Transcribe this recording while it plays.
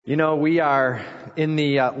You know, we are in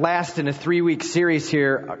the last in a 3-week series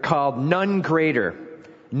here called None Greater.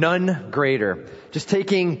 None Greater. Just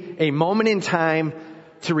taking a moment in time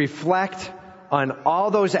to reflect on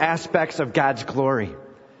all those aspects of God's glory.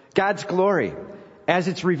 God's glory as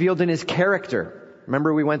it's revealed in His character.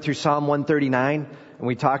 Remember we went through Psalm 139 and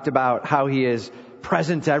we talked about how He is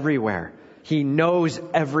present everywhere. He knows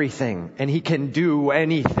everything and He can do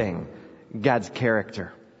anything. God's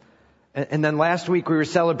character. And then last week we were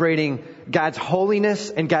celebrating God's holiness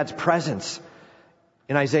and God's presence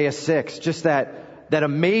in Isaiah 6. Just that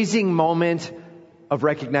amazing moment of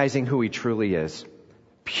recognizing who He truly is.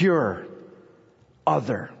 Pure,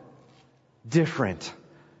 other, different,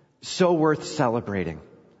 so worth celebrating,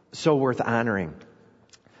 so worth honoring.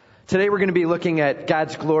 Today we're going to be looking at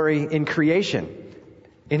God's glory in creation,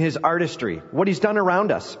 in His artistry, what He's done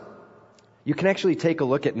around us. You can actually take a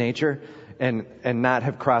look at nature and not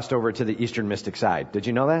have crossed over to the Eastern Mystic side. Did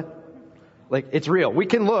you know that? Like, it's real. We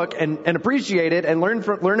can look and appreciate it and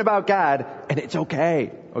learn about God, and it's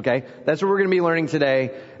okay. Okay? That's what we're going to be learning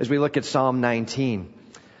today as we look at Psalm 19.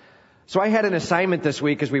 So I had an assignment this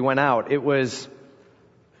week as we went out. It was,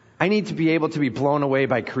 I need to be able to be blown away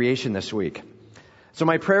by creation this week. So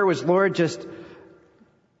my prayer was, Lord, just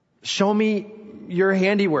show me your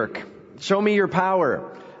handiwork. Show me your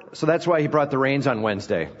power. So that's why He brought the rains on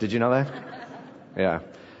Wednesday. Did you know that? Yeah.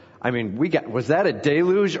 I mean, was that a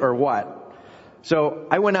deluge or what? So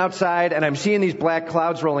I went outside and I'm seeing these black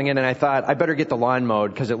clouds rolling in and I thought, I better get the lawn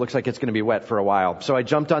mowed because it looks like it's going to be wet for a while. So I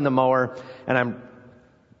jumped on the mower and I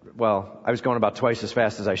was going about twice as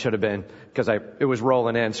fast as I should have been because it was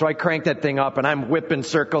rolling in. So I cranked that thing up and I'm whipping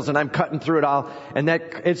circles and I'm cutting through it all. And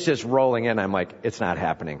it's just rolling in. I'm like, it's not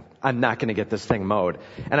happening. I'm not going to get this thing mowed.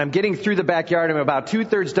 And I'm getting through the backyard. I'm about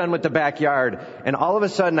 2/3 done with the backyard. And all of a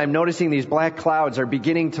sudden I'm noticing these black clouds are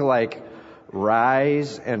beginning to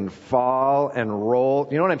rise and fall and roll.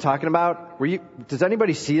 You know what I'm talking about? Does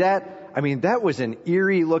anybody see that? I mean, that was an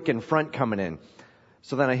eerie looking front coming in.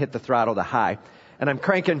 So then I hit the throttle to high. And I'm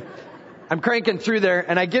cranking through there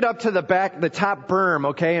and I get up to the top berm,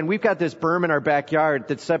 okay? And we've got this berm in our backyard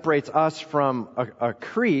that separates us from a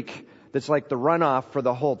creek that's like the runoff for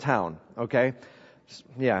the whole town, okay?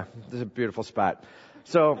 Yeah, this is a beautiful spot.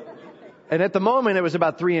 So, and at the moment it was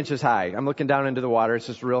about 3 inches high. I'm looking down into the water. It's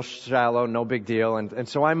just real shallow, no big deal. And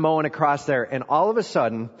so I'm mowing across there and all of a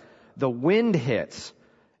sudden the wind hits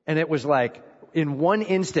and it was like in one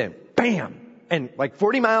instant, bam! And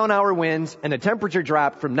 40-mile-an-hour winds, and the temperature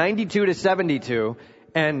dropped from 92 to 72,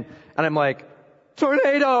 and I'm like,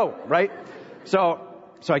 tornado, right? So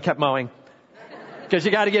I kept mowing, because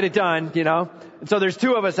you got to get it done, you know. And so there's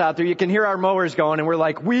 2 of us out there. You can hear our mowers going, and we're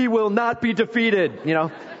like, we will not be defeated, you know.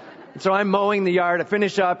 And so I'm mowing the yard. I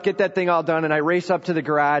finish up, get that thing all done, and I race up to the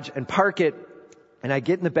garage and park it, and I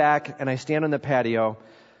get in the back and I stand on the patio,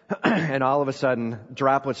 and all of a sudden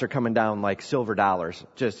droplets are coming down like silver dollars,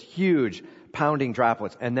 just huge. Pounding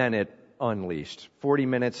droplets, and then it unleashed. 40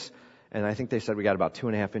 minutes, and I think they said we got about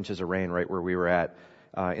 2.5 inches of rain right where we were at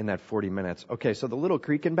in that 40 minutes. Okay, so the little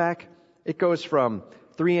creek in back, it goes from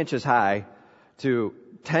 3 inches high to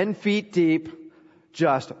 10 feet deep,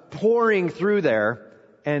 just pouring through there,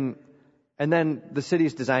 and then the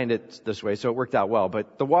city's designed it this way, so it worked out well.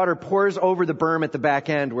 But the water pours over the berm at the back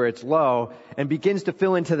end where it's low and begins to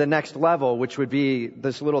fill into the next level, which would be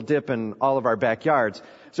this little dip in all of our backyards.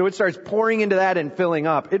 So it starts pouring into that and filling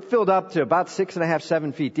up. It filled up to about 6.5,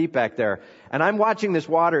 7 feet deep back there. And I'm watching this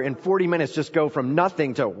water in 40 minutes just go from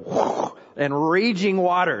nothing to whoosh, and raging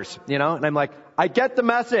waters, you know. And I'm like, I get the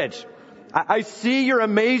message. I see your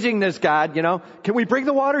amazingness, God, you know. Can we bring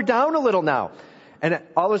the water down a little now? And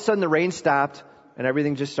all of a sudden the rain stopped and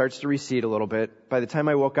everything just starts to recede a little bit. By the time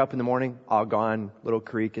I woke up in the morning, all gone. Little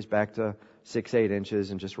creek is back to 6-8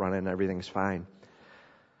 inches and just running and everything's fine.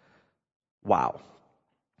 Wow.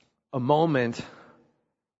 A moment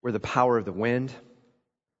where the power of the wind,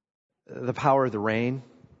 the power of the rain,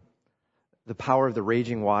 the power of the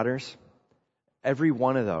raging waters, every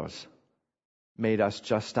one of those made us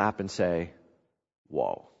just stop and say,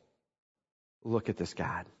 whoa, look at this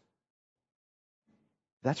God.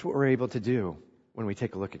 That's what we're able to do when we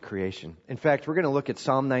take a look at creation. In fact, we're going to look at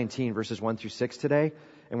Psalm 19, verses 1 through 6 today,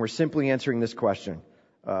 and we're simply answering this question.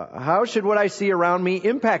 How should what I see around me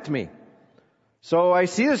impact me? So I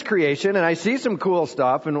see this creation, and I see some cool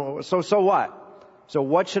stuff, and so what? So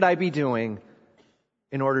what should I be doing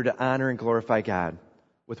in order to honor and glorify God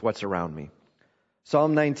with what's around me?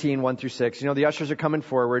 Psalm 19, 1 through 6. You know, the ushers are coming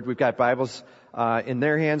forward. We've got Bibles in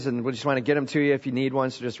their hands, and we just want to get them to you if you need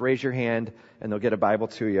one. So just raise your hand, and they'll get a Bible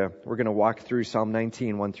to you. We're going to walk through Psalm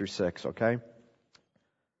 19, 1 through 6, okay?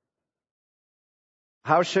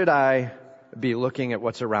 How should I be looking at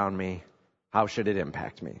what's around me? How should it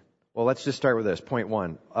impact me? Well, let's just start with this. Point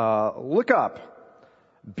one. Look up.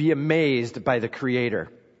 Be amazed by the Creator.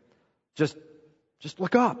 Just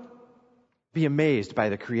look up. Be amazed by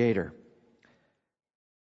the Creator.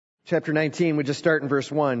 Chapter 19, we just start in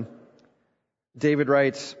verse 1. David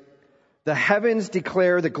writes, "The heavens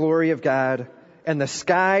declare the glory of God, and the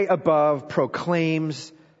sky above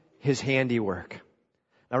proclaims His handiwork."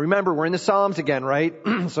 Now remember, we're in the Psalms again, right?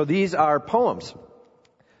 So these are poems.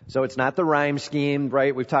 So it's not the rhyme scheme,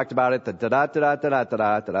 right? We've talked about it, the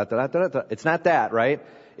da-da-da-da-da-da-da-da-da-da-da. It's not that, right?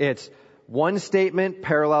 It's one statement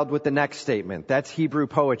paralleled with the next statement. That's Hebrew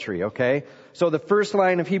poetry, okay? So the first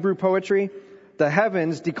line of Hebrew poetry, the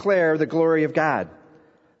heavens declare the glory of God.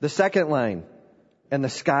 The second line, and the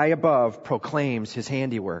sky above proclaims His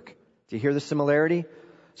handiwork. Do you hear the similarity?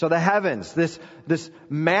 So the heavens, this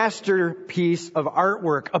masterpiece of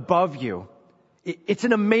artwork above you, it's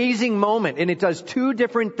an amazing moment, and it does two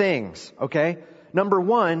different things, okay? Number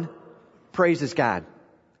one, praises God.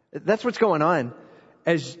 That's what's going on.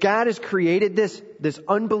 As God has created this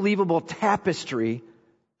unbelievable tapestry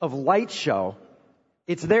of light show,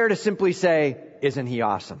 it's there to simply say, isn't He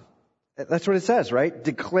awesome? That's what it says, right?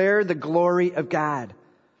 Declare the glory of God.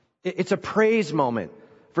 It's a praise moment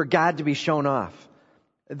for God to be shown off.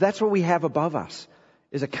 That's what we have above us,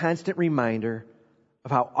 is a constant reminder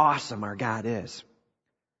of how awesome our God is.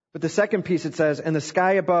 But the second piece, it says, and the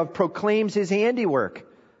sky above proclaims His handiwork.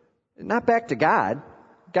 Not back to God.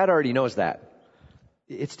 God already knows that.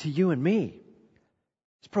 It's to you and me.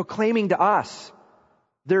 It's proclaiming to us,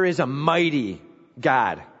 there is a mighty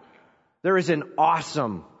God. There is an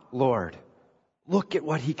awesome Lord. Look at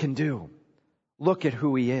what He can do. Look at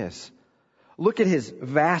who He is. Look at His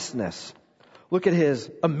vastness. Look at His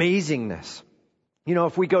amazingness. You know,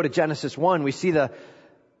 if we go to Genesis 1, we see the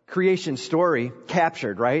creation story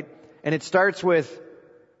captured, right? And it starts with,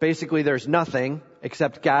 basically there's nothing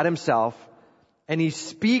except God Himself. And He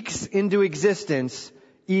speaks into existence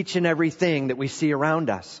each and everything that we see around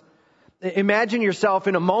us. Imagine yourself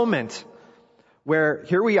in a moment where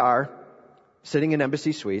here we are, sitting in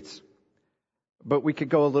Embassy Suites, but we could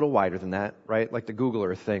go a little wider than that, right? Like the Google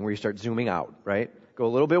Earth thing where you start zooming out, right? Go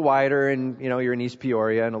a little bit wider and, you're in East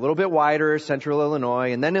Peoria, and a little bit wider, Central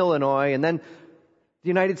Illinois, and then the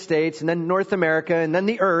United States, and then North America, and then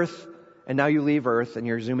the Earth, and now you leave Earth and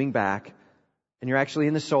you're zooming back, and you're actually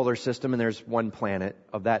in the solar system, and there's one planet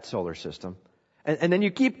of that solar system. And then you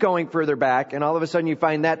keep going further back, and all of a sudden you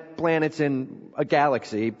find that planet's in a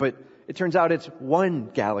galaxy, but it turns out it's one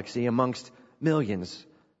galaxy amongst millions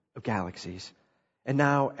of galaxies. And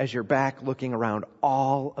now, as you're back looking around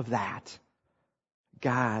all of that,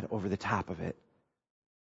 God over the top of it,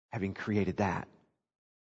 having created that,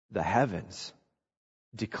 the heavens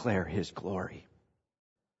declare His glory.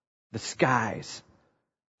 The skies,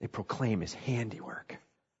 they proclaim His handiwork.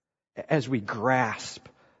 As we grasp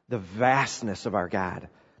the vastness of our God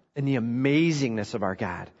and the amazingness of our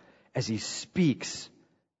God as He speaks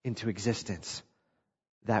into existence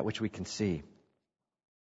that which we can see.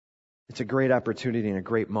 It's a great opportunity and a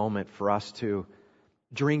great moment for us to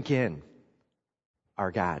drink in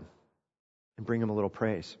our God and bring Him a little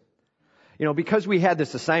praise. Because we had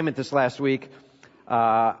this assignment this last week,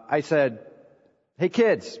 I said, hey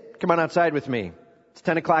kids, come on outside with me. It's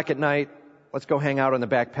 10 o'clock at night. Let's go hang out on the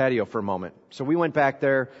back patio for a moment. So we went back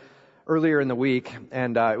there earlier in the week,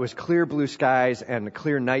 and it was clear blue skies and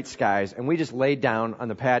clear night skies, and we just laid down on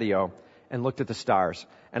the patio and looked at the stars.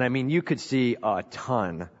 And I mean, you could see a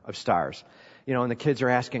ton of stars. And the kids are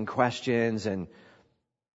asking questions, and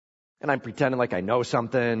I'm pretending like I know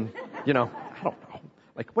something. I don't know.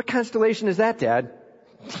 Like, what constellation is that, Dad?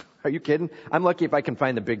 Are you kidding? I'm lucky if I can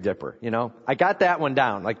find the Big Dipper, I got that one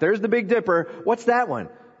down. Like, there's the Big Dipper. What's that one?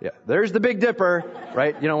 Yeah, there's the Big Dipper,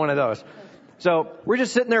 right? One of those. So we're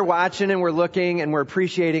just sitting there watching, and we're looking, and we're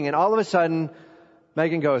appreciating, and all of a sudden,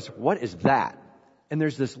 Megan goes, what is that? And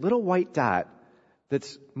there's this little white dot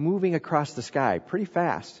that's moving across the sky pretty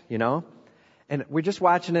fast, And we're just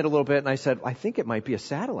watching it a little bit, and I said, I think it might be a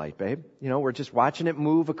satellite, babe. We're just watching it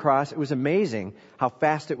move across. It was amazing how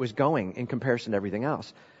fast it was going in comparison to everything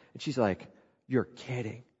else. And she's like, you're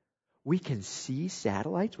kidding. We can see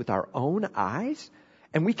satellites with our own eyes?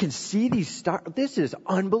 And we can see these stars. This is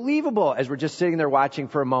unbelievable, as we're just sitting there watching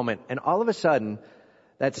for a moment. And all of a sudden,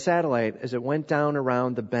 that satellite, as it went down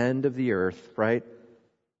around the bend of the earth, right,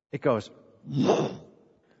 it goes,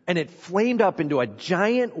 and it flamed up into a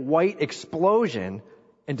giant white explosion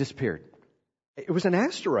and disappeared. It was an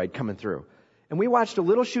asteroid coming through. And we watched a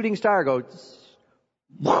little shooting star go,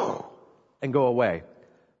 and go away.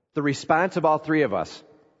 The response of all three of us,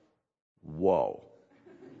 whoa.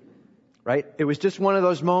 right? It was just one of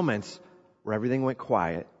those moments where everything went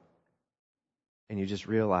quiet and you just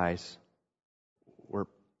realize we're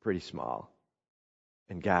pretty small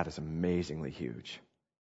and God is amazingly huge.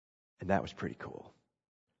 And that was pretty cool.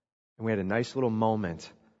 And we had a nice little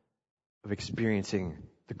moment of experiencing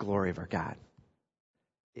the glory of our God.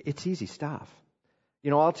 It's easy stuff.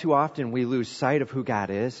 All too often we lose sight of who God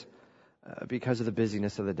is because of the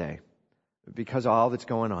busyness of the day, because of all that's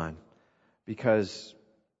going on, because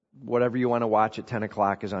whatever you want to watch at 10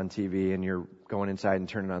 o'clock is on TV and you're going inside and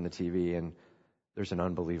turning on the TV and there's an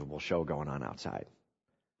unbelievable show going on outside.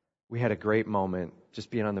 We had a great moment just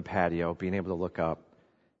being on the patio, being able to look up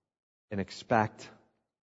and expect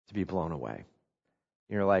to be blown away.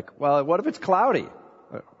 You're like, well, what if it's cloudy?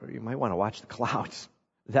 You might want to watch the clouds.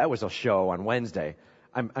 That was a show on Wednesday.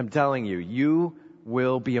 I'm telling you, you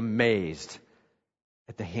will be amazed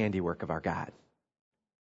at the handiwork of our God.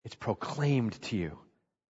 It's proclaimed to you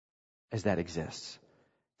as that exists.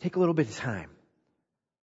 Take a little bit of time.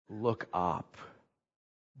 Look up.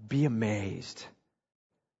 Be amazed.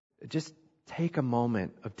 Just take a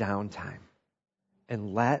moment of downtime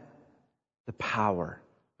and let the power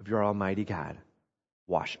of your Almighty God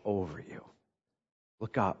wash over you.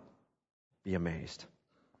 Look up. Be amazed.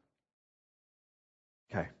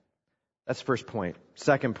 Okay. That's the first point.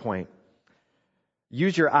 Second point.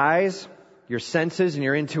 Use your eyes, your senses, and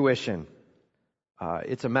your intuition.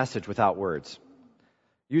 It's a message without words.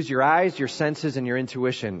 Use your eyes, your senses, and your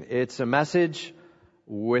intuition. It's a message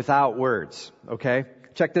without words. Okay?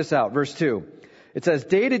 Check this out. Verse 2. It says,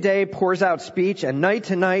 day to day pours out speech, and night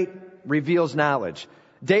to night reveals knowledge.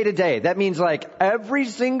 Day to day. That means like every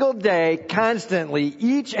single day, constantly,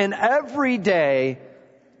 each and every day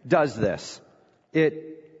does this.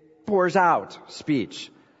 It pours out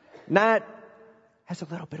speech. Not has a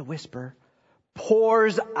little bit of whisper.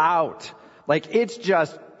 Pours out. Like it's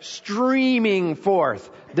just streaming forth.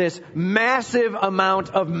 This massive amount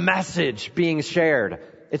of message being shared.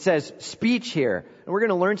 It says speech here. And we're going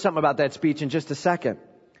to learn something about that speech in just a second.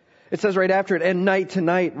 It says right after it, and night to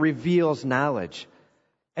night reveals knowledge.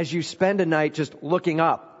 As you spend a night just looking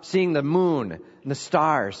up, seeing the moon and the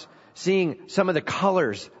stars, seeing some of the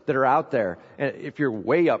colors that are out there. And if you're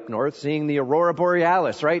way up north, seeing the aurora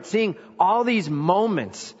borealis, right? Seeing all these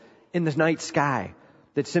moments in the night sky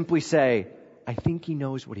that simply say, I think he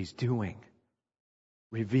knows what he's doing.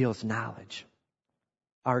 Reveals knowledge.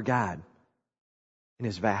 Our God in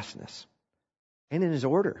his vastness and in his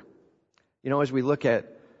order. As we look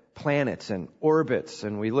at planets and orbits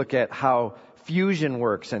and we look at how fusion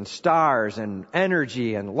works and stars and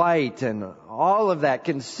energy and light and all of that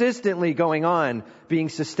consistently going on, being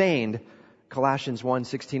sustained, Colossians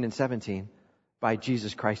 1:16 and 17, by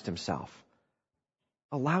Jesus Christ himself.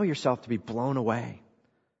 Allow yourself to be blown away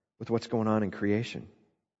with what's going on in creation.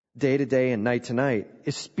 Day to day and night to night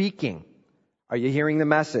is speaking. Are you hearing the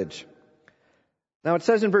message? Now it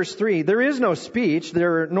says in verse 3, there is no speech,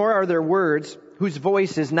 nor are there words whose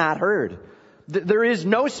voice is not heard. There is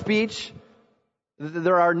no speech.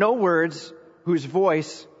 There are no words whose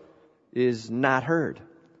voice is not heard.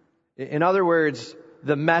 In other words,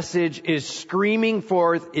 the message is screaming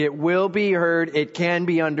forth. It will be heard. It can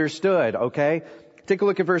be understood. Okay? Take a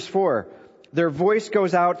look at verse 4. Their voice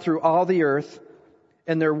goes out through all the earth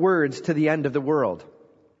and their words to the end of the world.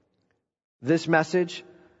 This message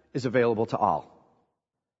is available to all.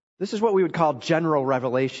 This is what we would call general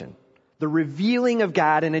revelation. The revealing of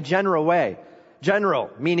God in a general way.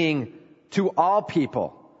 General, meaning to all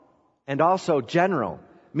people. And also general,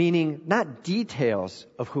 meaning not details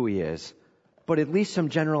of who he is, but at least some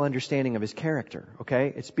general understanding of his character.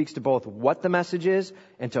 Okay? It speaks to both what the message is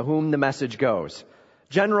and to whom the message goes.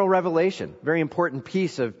 General revelation, very important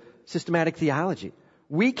piece of systematic theology.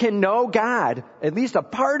 We can know God, at least a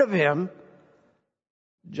part of him,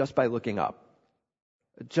 just by looking up.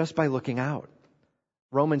 Just by looking out.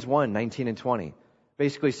 Romans 1:19 and 20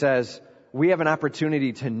 basically says, we have an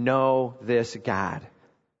opportunity to know this God,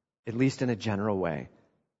 at least in a general way,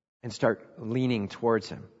 and start leaning towards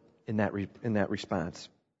him in that response.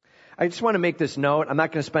 I just want to make this note. I'm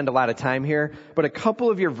not going to spend a lot of time here, but a couple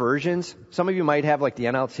of your versions, some of you might have like the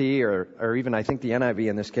NLT or even I think the NIV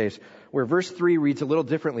in this case, where verse 3 reads a little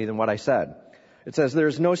differently than what I said. It says, there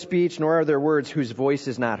is no speech, nor are there words whose voice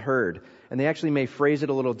is not heard. And they actually may phrase it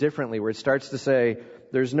a little differently, where it starts to say,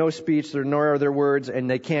 there's no speech, nor are there words, and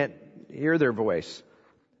they can't hear their voice.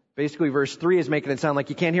 Basically, verse 3 is making it sound like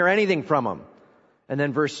you can't hear anything from them. And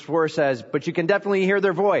then verse 4 says, but you can definitely hear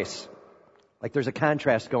their voice. Like there's a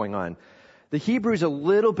contrast going on. The Hebrew's a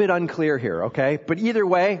little bit unclear here, okay? But either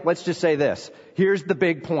way, let's just say this. Here's the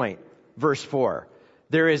big point. Verse 4.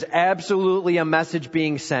 There is absolutely a message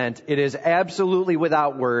being sent. It is absolutely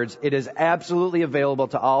without words. It is absolutely available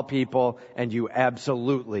to all people, and you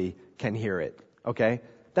absolutely can hear it. Okay?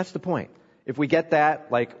 That's the point. If we get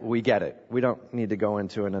that, we get it. We don't need to go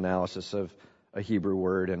into an analysis of a Hebrew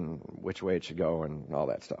word and which way it should go and all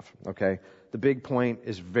that stuff. Okay? The big point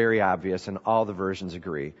is very obvious, and all the versions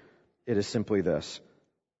agree. It is simply this.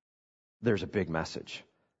 There's a big message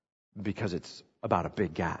because it's about a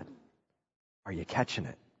big God. Are you catching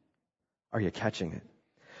it? Are you catching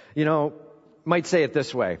it? Might say it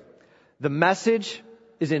this way. The message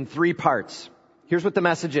is in 3 parts. Here's what the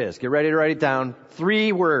message is. Get ready to write it down.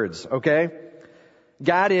 3 words, okay?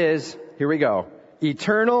 God is, here we go,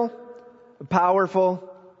 eternal, powerful,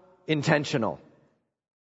 intentional.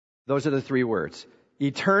 Those are the 3 words.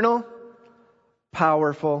 Eternal,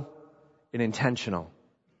 powerful, and intentional.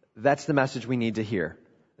 That's the message we need to hear.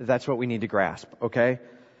 That's what we need to grasp, okay?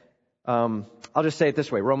 I'll just say it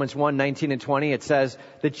this way. Romans 1:19 and 20, it says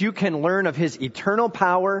that you can learn of His eternal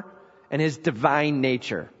power and His divine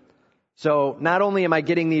nature. So not only am I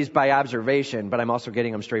getting these by observation, but I'm also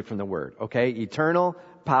getting them straight from the Word, okay? Eternal,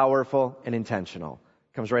 powerful, and intentional.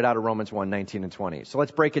 Comes right out of Romans 1:19 and 20. So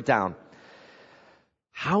let's break it down.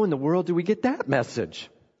 How in the world do we get that message?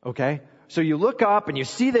 Okay? So you look up and you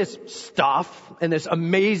see this stuff and this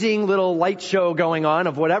amazing little light show going on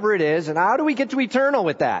of whatever it is, and how do we get to eternal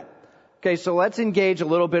with that? Okay, so let's engage a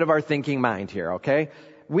little bit of our thinking mind here, okay?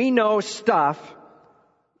 We know stuff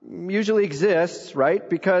usually exists, right,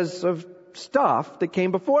 because of stuff that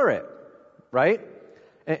came before it, right?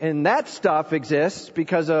 And that stuff exists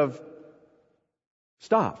because of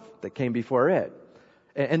stuff that came before it.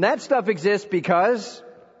 And that stuff exists because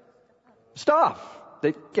stuff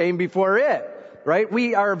that came before it, right?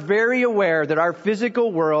 We are very aware that our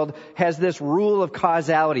physical world has this rule of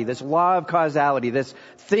causality, this law of causality, this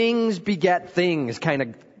things beget things kind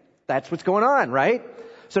of, that's what's going on, right?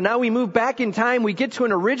 So now we move back in time, we get to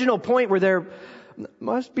an original point where there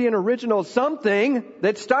must be an original something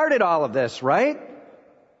that started all of this, right?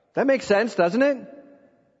 That makes sense, doesn't it?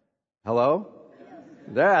 Hello?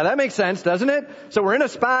 Yeah, that makes sense, doesn't it? So we're in a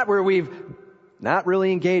spot where we've not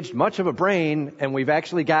really engaged much of a brain, and we've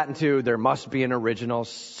actually gotten to there must be an original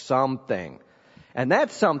something. And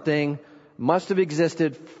that something must have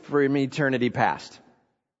existed from eternity past.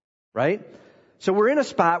 Right? So we're in a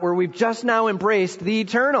spot where we've just now embraced the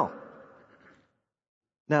eternal.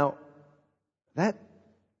 Now, that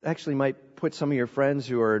actually might put some of your friends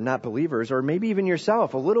who are not believers, or maybe even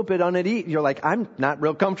yourself, a little bit on it. You're like, I'm not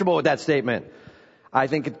real comfortable with that statement. I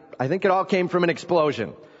think it all came from an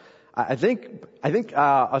explosion. I think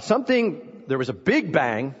something, there was a big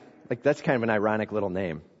bang, like that's kind of an ironic little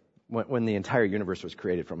name, when the entire universe was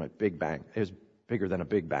created from a big bang. It was bigger than a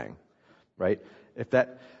big bang, right?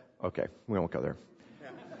 Okay, we won't go there.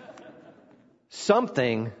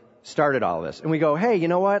 Something started all this. And we go, hey, you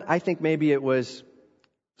know what? I think maybe it was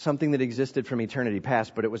something that existed from eternity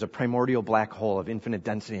past, but it was a primordial black hole of infinite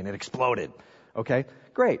density and it exploded. Okay,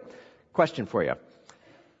 great. Question for you.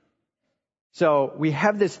 So we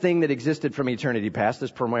have this thing that existed from eternity past,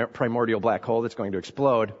 this primordial black hole that's going to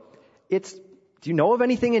explode. Do you know of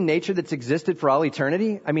anything in nature that's existed for all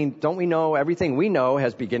eternity? I mean, don't we know everything we know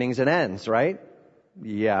has beginnings and ends, right?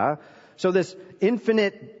 Yeah. So this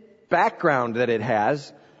infinite background that it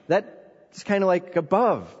has, that's kind of like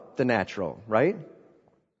above the natural, right?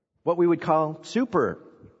 What we would call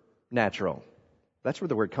supernatural. That's where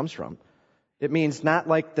the word comes from. It means not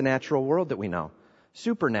like the natural world that we know.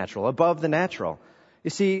 Supernatural, above the natural.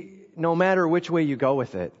 You see, no matter which way you go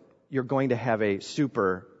with it, you're going to have a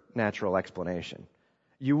supernatural explanation.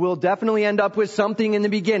 You will definitely end up with something in the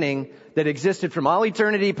beginning that existed from all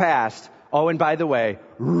eternity past. Oh, and by the way,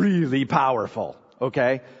 really powerful.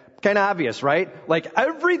 Okay? Kind of obvious, right? Like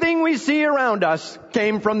everything we see around us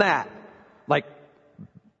came from that. Like,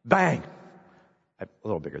 bang. A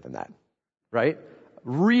little bigger than that. Right?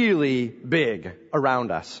 Really big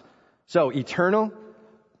around us. So, eternal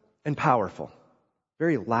and powerful.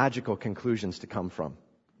 Very logical conclusions to come from.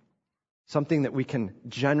 Something that we can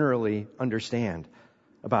generally understand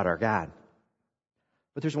about our God.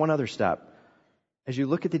 But there's one other step. As you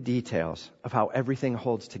look at the details of how everything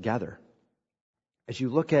holds together, as you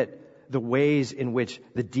look at the ways in which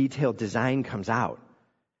the detailed design comes out,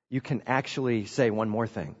 you can actually say one more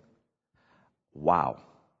thing. Wow,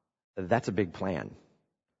 that's a big plan.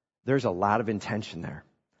 There's a lot of intention there.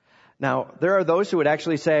 Now, there are those who would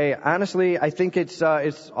actually say, honestly, I think it's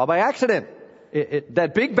all by accident.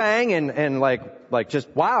 That big bang and like just,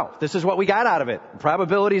 wow, this is what we got out of it.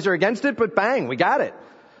 Probabilities are against it, but bang, we got it.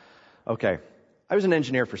 Okay. I was an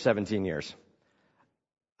engineer for 17 years.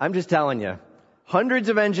 I'm just telling you, Hundreds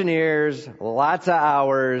of engineers, lots of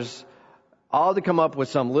hours, all to come up with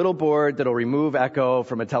some little board that'll remove echo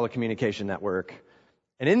from a telecommunication network.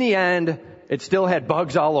 And in the end, it still had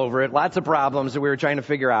bugs all over it, lots of problems that we were trying to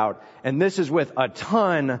figure out. And this is with a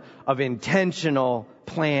ton of intentional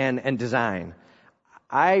plan and design.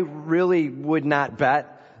 I really would not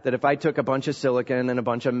bet that if I took a bunch of silicon and a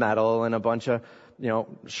bunch of metal and a bunch of,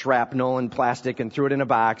 shrapnel and plastic and threw it in a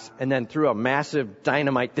box and then threw a massive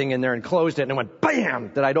dynamite thing in there and closed it and it went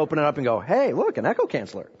bam, that I'd open it up and go, hey, look, an echo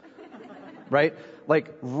canceller. Right?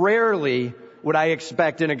 Like rarely would I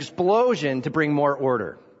expect an explosion to bring more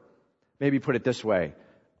order. Maybe put it this way.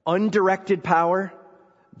 Undirected power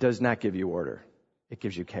does not give you order. It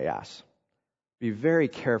gives you chaos. Be very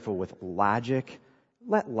careful with logic.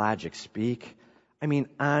 Let logic speak. I mean,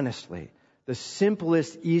 honestly, the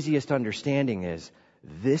simplest, easiest understanding is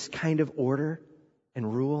this kind of order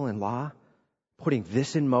and rule and law, putting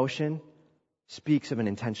this in motion, speaks of an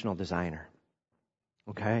intentional designer.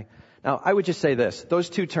 Okay? Now, I would just say this. Those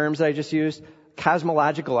two terms that I just used,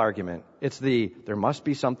 cosmological argument. It's there must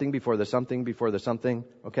be something before the something before the something.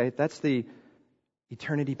 Okay? That's the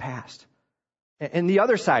eternity past. And the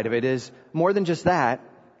other side of it is, more than just that,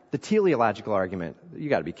 the teleological argument. You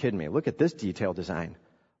got to be kidding me. Look at this detailed design.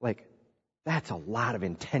 That's a lot of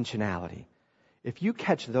intentionality. If you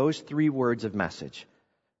catch those three words of message,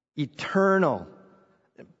 eternal,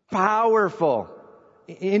 powerful,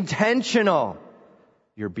 intentional,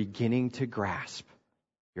 you're beginning to grasp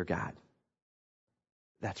your God.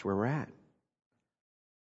 That's where we're at.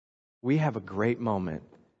 We have a great moment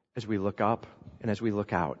as we look up and as we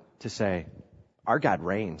look out to say, our God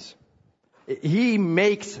reigns. He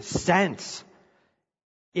makes sense.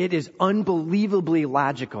 It is unbelievably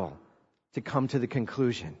logical to come to the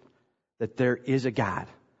conclusion that there is a God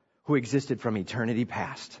who existed from eternity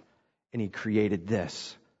past, and He created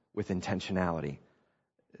this with intentionality.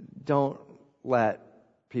 Don't let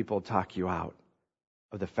people talk you out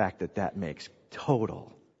of the fact that that makes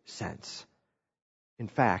total sense. In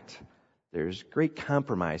fact, there's great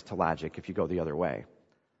compromise to logic if you go the other way.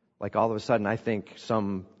 Like all of a sudden, I think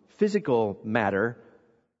some physical matter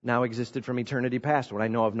now existed from eternity past when I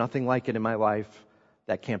know of nothing like it in my life.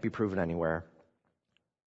 That can't be proven anywhere.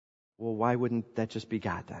 Well, why wouldn't that just be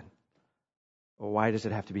God then? Well, why does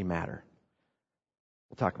it have to be matter?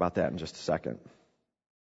 We'll talk about that in just a second.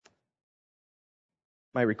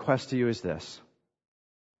 My request to you is this.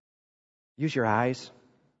 Use your eyes.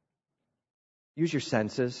 Use your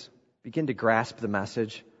senses. Begin to grasp the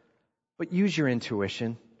message. But use your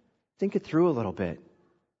intuition. Think it through a little bit.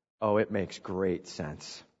 Oh, it makes great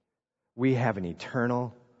sense. We have an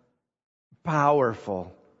eternal,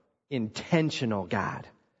 powerful, intentional God.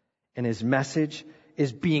 And His message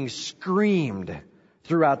is being screamed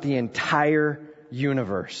throughout the entire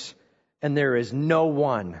universe. And there is no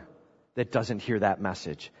one that doesn't hear that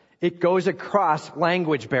message. It goes across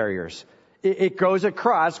language barriers. It goes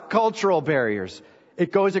across cultural barriers.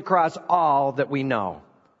 It goes across all that we know.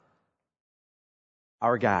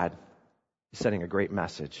 Our God is sending a great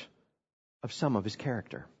message of some of His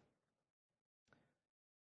character.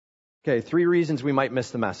 Okay, 3 reasons we might miss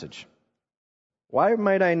the message. Why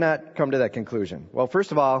might I not come to that conclusion? Well,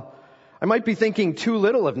 first of all, I might be thinking too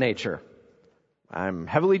little of nature. I'm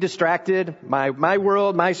heavily distracted. My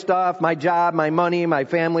world, my stuff, my job, my money, my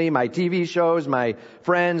family, my TV shows, my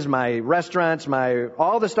friends, my restaurants,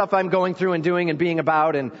 all the stuff I'm going through and doing and being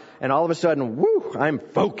about, and all of a sudden, whoo, I'm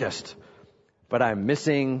focused. But I'm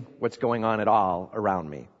missing what's going on at all around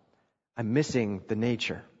me. I'm missing the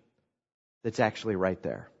nature that's actually right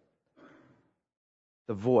there.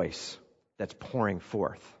 The voice that's pouring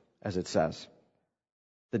forth, as it says.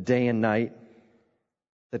 The day and night,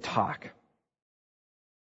 the talk.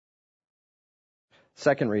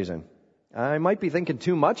 Second reason, I might be thinking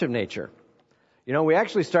too much of nature. We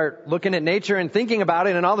actually start looking at nature and thinking about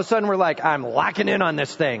it, and all of a sudden we're like, I'm locking in on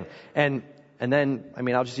this thing. And then,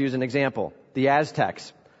 I'll just use an example. The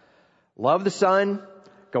Aztecs love the sun,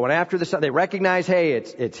 going after the sun. They recognize, hey,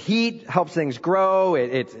 it's heat, helps things grow.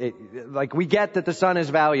 We get that the sun is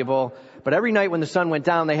valuable. But every night when the sun went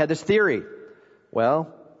down, they had this theory.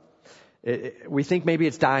 Well, we think maybe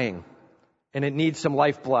it's dying, and it needs some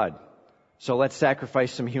lifeblood. So let's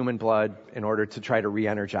sacrifice some human blood in order to try to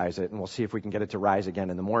re-energize it, and we'll see if we can get it to rise again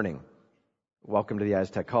in the morning. Welcome to the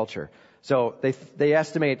Aztec culture. So they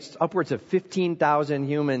estimate upwards of 15,000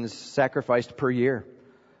 humans sacrificed per year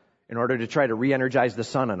in order to try to re-energize the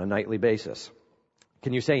sun on a nightly basis.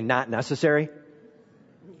 Can you say not necessary?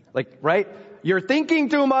 Right? You're thinking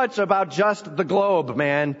too much about just the globe,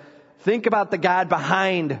 man. Think about the God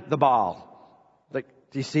behind the ball. Do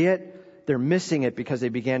you see it? they're missing it because they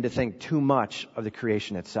began to think too much of the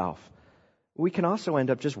creation itself. We can also end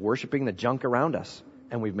up just worshiping the junk around us,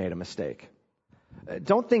 and we've made a mistake.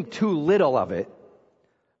 Don't think too little of it,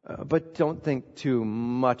 but don't think too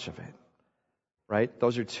much of it, right?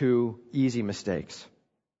 Those are two easy mistakes.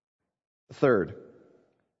 Third,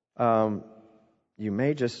 you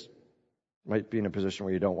might be in a position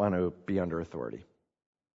where you don't want to be under authority.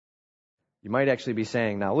 You might actually be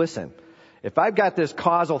saying, now listen, if I've got this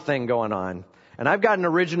causal thing going on, and I've got an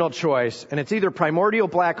original choice, and it's either primordial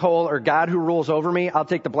black hole or God who rules over me, I'll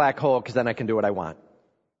take the black hole because then I can do what I want.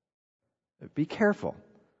 Be careful.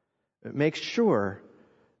 Make sure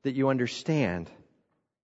that you understand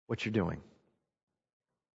what you're doing.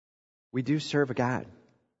 We do serve a God.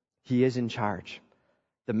 He is in charge.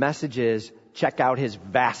 The message is, check out His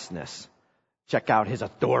vastness. Check out His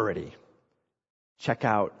authority. Check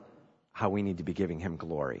out how we need to be giving Him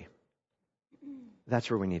glory. That's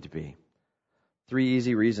where we need to be. 3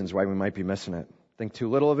 easy reasons why we might be missing it. Think too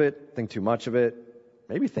little of it, think too much of it,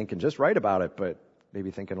 maybe thinking just right about it, but maybe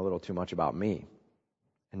thinking a little too much about me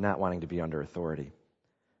and not wanting to be under authority.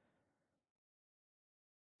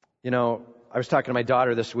 You know, I was talking to my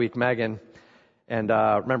daughter this week, Megan, and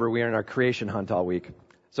remember we were in our creation hunt all week.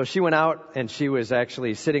 So she went out and she was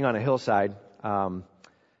actually sitting on a hillside,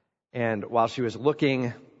 and while she was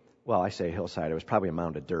looking, well, I say hillside, it was probably a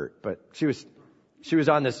mound of dirt, but she was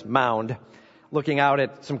on this mound looking out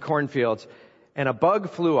at some cornfields, and a bug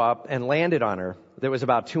flew up and landed on her that was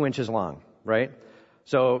about 2 inches long, right?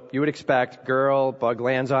 So you would expect, bug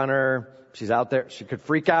lands on her, she's out there, she could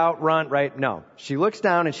freak out, run, right? No. She looks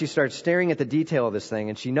down and she starts staring at the detail of this thing,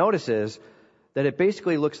 and she notices that it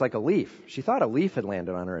basically looks like a leaf. She thought a leaf had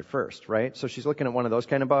landed on her at first, right? So she's looking at one of those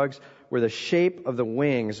kind of bugs where the shape of the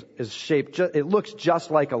wings is shaped, it looks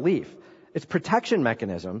just like a leaf. Its protection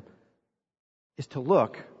mechanism is to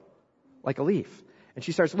look like a leaf. And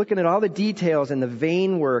she starts looking at all the details and the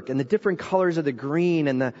vein work and the different colors of the green,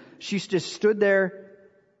 and she just stood there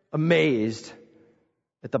amazed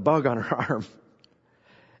at the bug on her arm.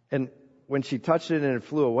 And when she touched it and it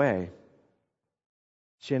flew away,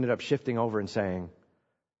 she ended up shifting over and saying,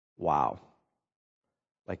 wow,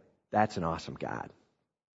 like that's an awesome God.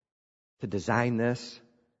 To design this,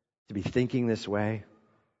 to be thinking this way,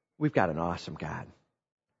 we've got an awesome God.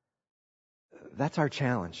 That's our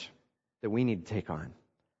challenge that we need to take on.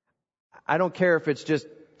 I don't care if it's just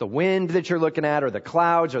the wind that you're looking at, or the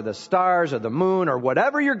clouds, or the stars, or the moon, or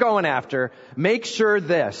whatever you're going after. Make sure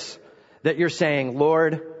that you're saying,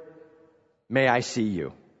 Lord, may I see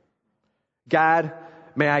you. God,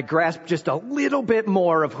 may I grasp just a little bit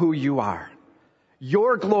more of who you are.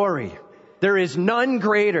 Your glory. There is none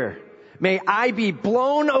greater. May I be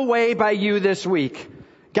blown away by you this week.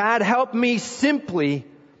 God, help me simply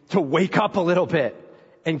to wake up a little bit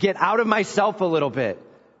and get out of myself a little bit.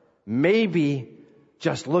 Maybe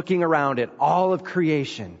just looking around at all of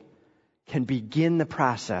creation can begin the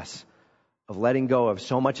process of letting go of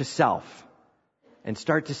so much of self and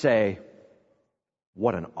start to say,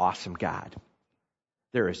 what an awesome God.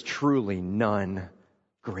 There is truly none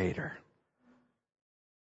greater.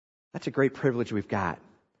 That's a great privilege we've got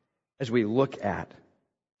as we look at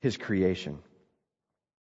His creation.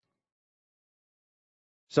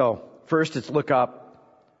 So, first it's look up.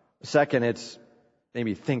 Second, it's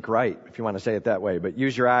maybe think right, if you want to say it that way. But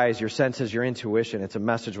use your eyes, your senses, your intuition. It's a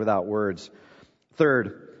message without words.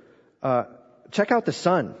 Third, check out the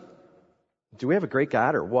sun. Do we have a great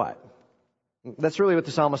God or what? That's really what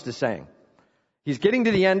the psalmist is saying. He's getting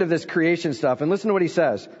to the end of this creation stuff, and listen to what he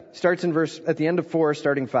says. Starts in at the end of 4,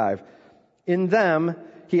 starting 5. In them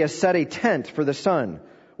He has set a tent for the sun,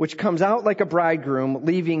 which comes out like a bridegroom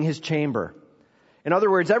leaving his chamber. In other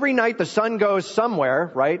words, every night the sun goes somewhere,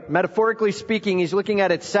 right? Metaphorically speaking, he's looking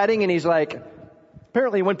at its setting and he's like,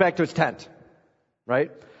 apparently he went back to its tent, right?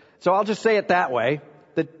 So I'll just say it that way.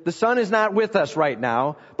 The sun is not with us right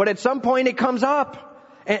now, but at some point it comes up.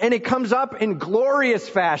 And it comes up in glorious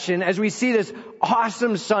fashion as we see this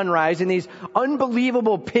awesome sunrise and these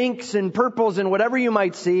unbelievable pinks and purples and whatever you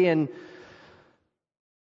might see. And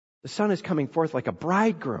the sun is coming forth like a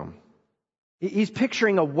bridegroom. He's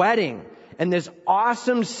picturing a wedding and this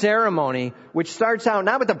awesome ceremony, which starts out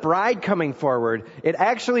not with the bride coming forward. It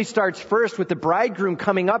actually starts first with the bridegroom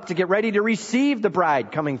coming up to get ready to receive the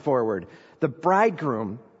bride coming forward. The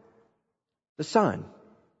bridegroom, the sun.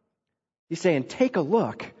 He's saying, take a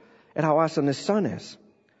look at how awesome this sun is.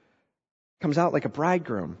 Comes out like a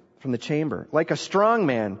bridegroom from the chamber. Like a strong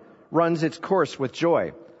man runs its course with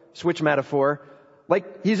joy. Switch metaphor.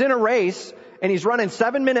 Like he's in a race and he's running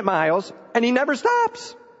 7-minute miles and he never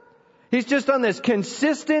stops. He's just on this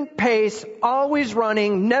consistent pace, always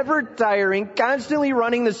running, never tiring, constantly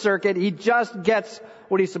running the circuit. He just gets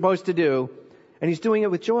what he's supposed to do, and he's doing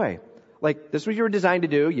it with joy. Like, this is what you were designed to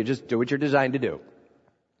do. You just do what you're designed to do.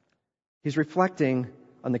 He's reflecting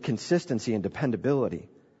on the consistency and dependability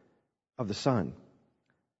of the sun.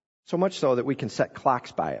 So much so that we can set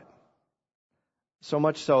clocks by it. So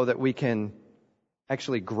much so that we can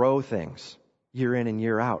actually grow things year in and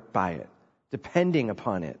year out by it, depending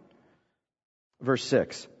upon it. Verse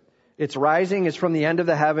 6, its rising is from the end of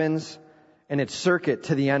the heavens, and its circuit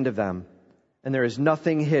to the end of them, and there is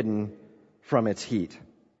nothing hidden from its heat.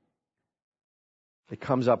 It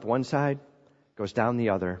comes up one side, goes down the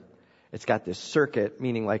other. It's got this circuit,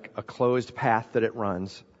 meaning like a closed path that it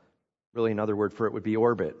runs. Really, another word for it would be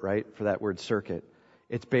orbit, right? For that word circuit.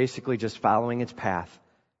 It's basically just following its path,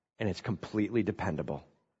 and it's completely dependable.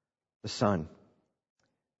 The sun.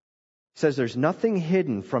 It says there's nothing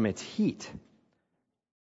hidden from its heat.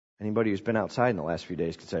 Anybody who's been outside in the last few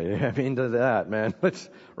days could say, yeah, I'm into that, man.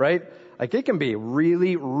 Right? Like, it can be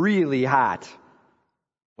really, really hot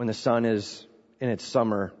when the sun is in its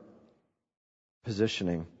summer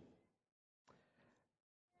positioning.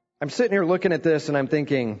 I'm sitting here looking at this and I'm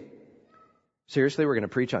thinking, seriously, we're going to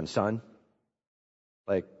preach on sun?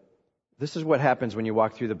 Like, this is what happens when you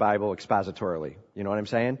walk through the Bible expositorily. You know what I'm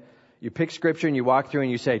saying? You pick scripture and you walk through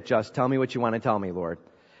and you say, just tell me what you want to tell me, Lord.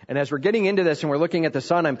 And as we're getting into this and we're looking at the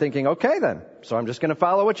sun, I'm thinking, okay then. So I'm just going to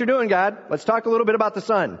follow what you're doing, God. Let's talk a little bit about the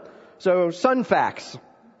sun. So, sun facts.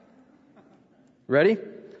 Ready?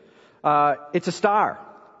 It's a star.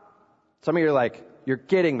 Some of you are like, you're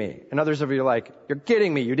kidding me. And others of you are like, you're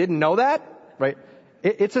kidding me. You didn't know that? Right?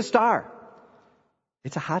 It's a star.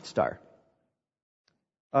 It's a hot star.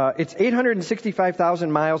 It's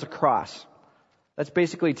 865,000 miles across. Let's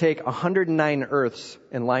basically take 109 Earths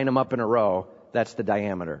and line them up in a row. That's the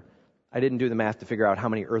diameter. I didn't do the math to figure out how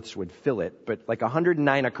many Earths would fill it, but like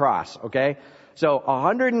 109 across, okay? So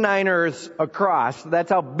 109 Earths across, that's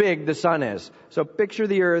how big the sun is. So picture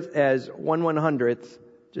the Earth as 1/100th,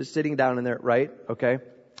 just sitting down in there, right? Okay?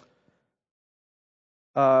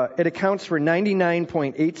 It accounts for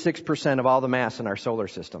 99.86% of all the mass in our solar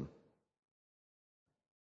system.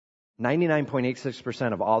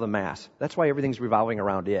 99.86% of all the mass. That's why everything's revolving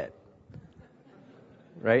around it.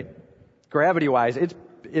 Right? Gravity-wise,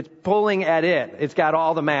 it's pulling at it. It's got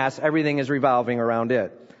all the mass. Everything is revolving around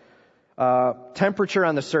it. Temperature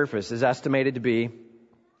on the surface is estimated to be,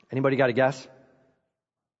 anybody got a guess?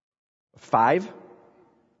 5?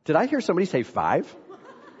 Did I hear somebody say 5?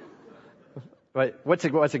 What's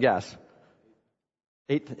a guess?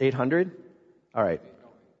 800? All right.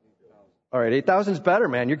 All right, 8,000 is better,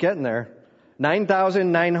 man. You're getting there.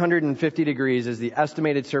 9,950 degrees is the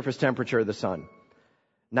estimated surface temperature of the sun.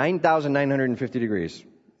 9,950 degrees.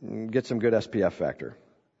 Get some good SPF factor,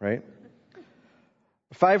 right?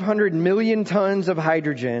 500 million tons of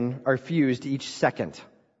hydrogen are fused each second.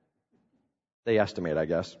 They estimate, I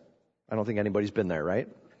guess. I don't think anybody's been there, right?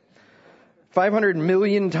 500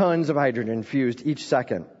 million tons of hydrogen fused each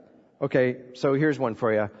second. Okay, so here's one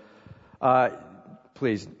for you.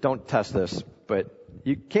 Please, don't test this, but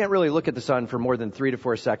you can't really look at the sun for more than 3 to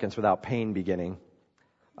 4 seconds without pain beginning.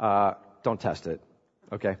 Don't test it,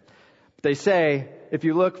 okay? They say if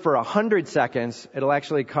you look for 100 seconds, it'll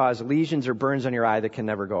actually cause lesions or burns on your eye that can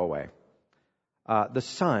never go away. The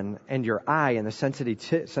sun and your eye and the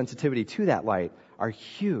sensitivity to that light are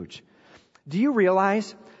huge. Do you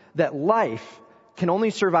realize that life can only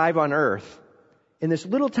survive on Earth in this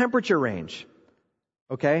little temperature range?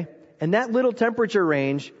 Okay? And that little temperature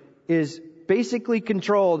range is basically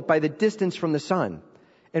controlled by the distance from the sun.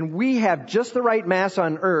 And we have just the right mass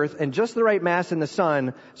on Earth and just the right mass in the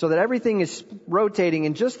sun so that everything is rotating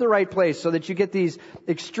in just the right place so that you get these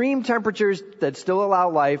extreme temperatures that still allow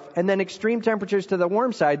life and then extreme temperatures to the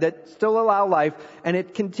warm side that still allow life. And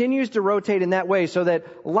it continues to rotate in that way so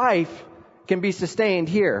that life can be sustained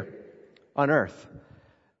here on Earth.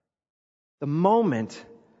 The moment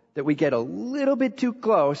that we get a little bit too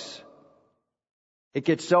close, it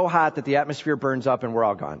gets so hot that the atmosphere burns up and we're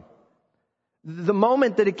all gone. The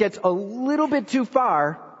moment that it gets a little bit too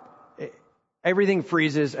far, everything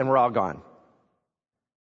freezes and we're all gone.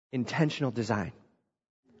 Intentional design.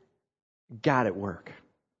 God at work.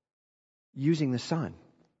 Using the sun.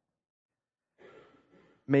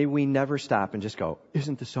 May we never stop and just go,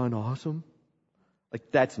 isn't the sun awesome?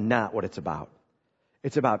 Like, that's not what it's about.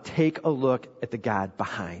 It's about take a look at the God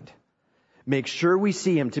behind. Make sure we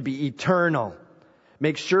see Him to be eternal.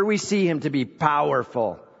 Make sure we see Him to be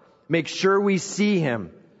powerful. Make sure we see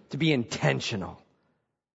Him to be intentional.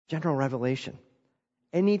 General revelation.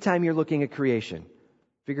 Anytime you're looking at creation,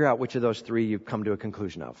 Figure out which of those three you've come to a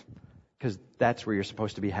conclusion of, because that's where you're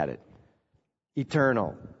supposed to be headed.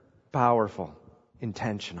 Eternal, powerful,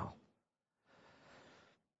 intentional.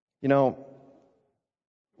 You know,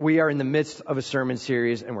 we are in the midst of a sermon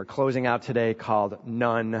series, and we're closing out today called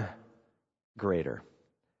None Greater.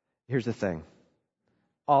 Here's the thing.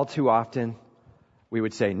 All too often, we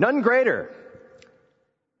would say, none greater.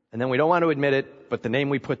 And then we don't want to admit it, but the name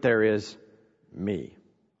we put there is me.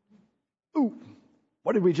 Ooh,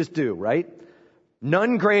 what did we just do, right?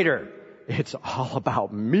 None greater. It's all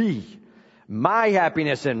about me. My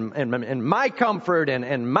happiness and my comfort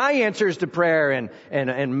and my answers to prayer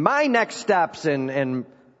and my next steps and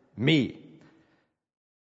me.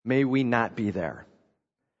 May we not be there.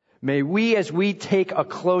 May we, as we take a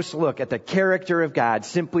close look at the character of God,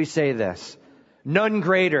 simply say this: none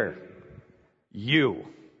greater, you.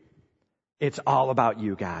 It's all about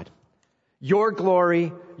you, God. Your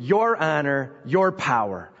glory, your honor, your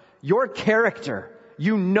power, your character.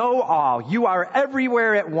 You know all. You are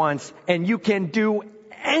everywhere at once, and you can do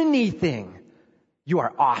anything. You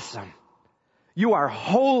are awesome. You are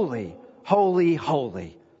holy, holy,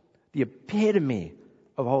 holy. The epitome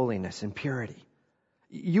of holiness and purity.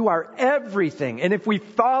 You are everything. And if we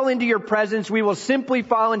fall into your presence, we will simply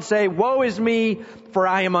fall and say, woe is me, for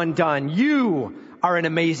I am undone. You are an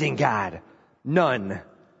amazing God. None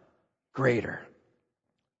greater.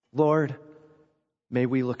 Lord, may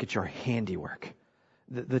we look at your handiwork,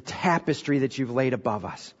 the tapestry that you've laid above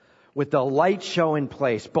us, with the light show in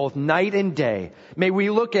place, both night and day. May we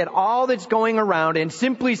look at all that's going around and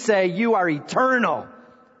simply say, you are eternal,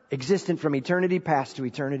 existent from eternity past to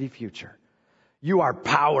eternity future. You are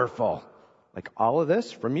powerful. Like all of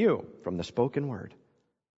this from you, from the spoken word.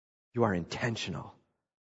 You are intentional.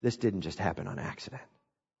 This didn't just happen on accident.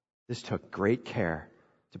 This took great care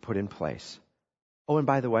to put in place. Oh, and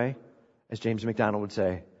by the way, as James MacDonald would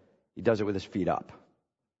say, he does it with his feet up.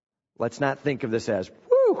 Let's not think of this as,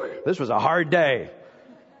 whew, this was a hard day.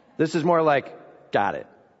 This is more like, got it.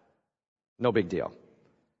 No big deal.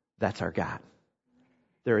 That's our God.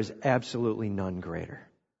 There is absolutely none greater.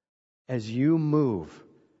 As you move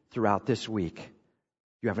throughout this week,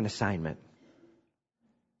 you have an assignment.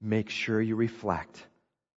 Make sure you reflect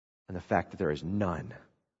on the fact that there is none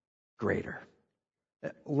greater.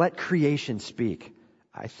 Let creation speak.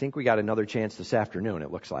 I think we got another chance this afternoon,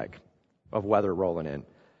 it looks like, of weather rolling in.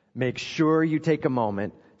 Make sure you take a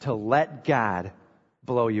moment to let God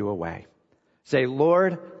blow you away. Say,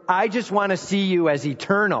 Lord, I just want to see you as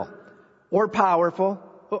eternal or powerful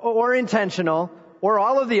or intentional or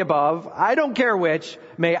all of the above. I don't care which.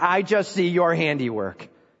 May I just see your handiwork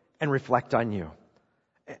and reflect on you.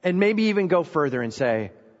 And maybe even go further and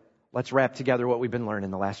say, let's wrap together what we've been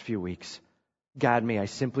learning the last few weeks. God, may I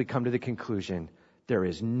simply come to the conclusion, there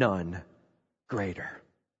is none greater.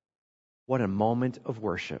 What a moment of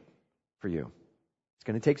worship for you. It's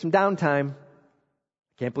going to take some downtime.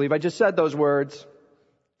 I can't believe I just said those words.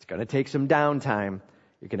 It's going to take some downtime.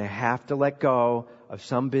 You're going to have to let go of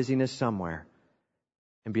some busyness somewhere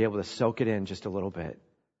and be able to soak it in just a little bit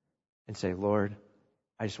and say, Lord,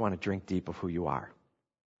 I just want to drink deep of who you are.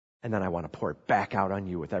 And then I want to pour it back out on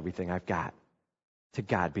you with everything I've got. To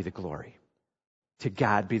God be the glory. To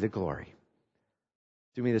God be the glory.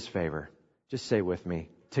 Do me this favor. Just say with me,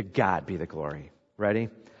 to God be the glory. Ready?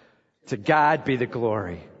 To God be the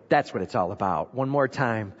glory. That's what it's all about. One more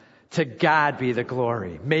time. To God be the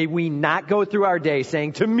glory. May we not go through our day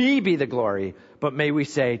saying, to me be the glory, but may we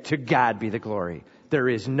say, to God be the glory. There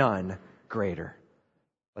is none greater.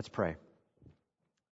 Let's pray.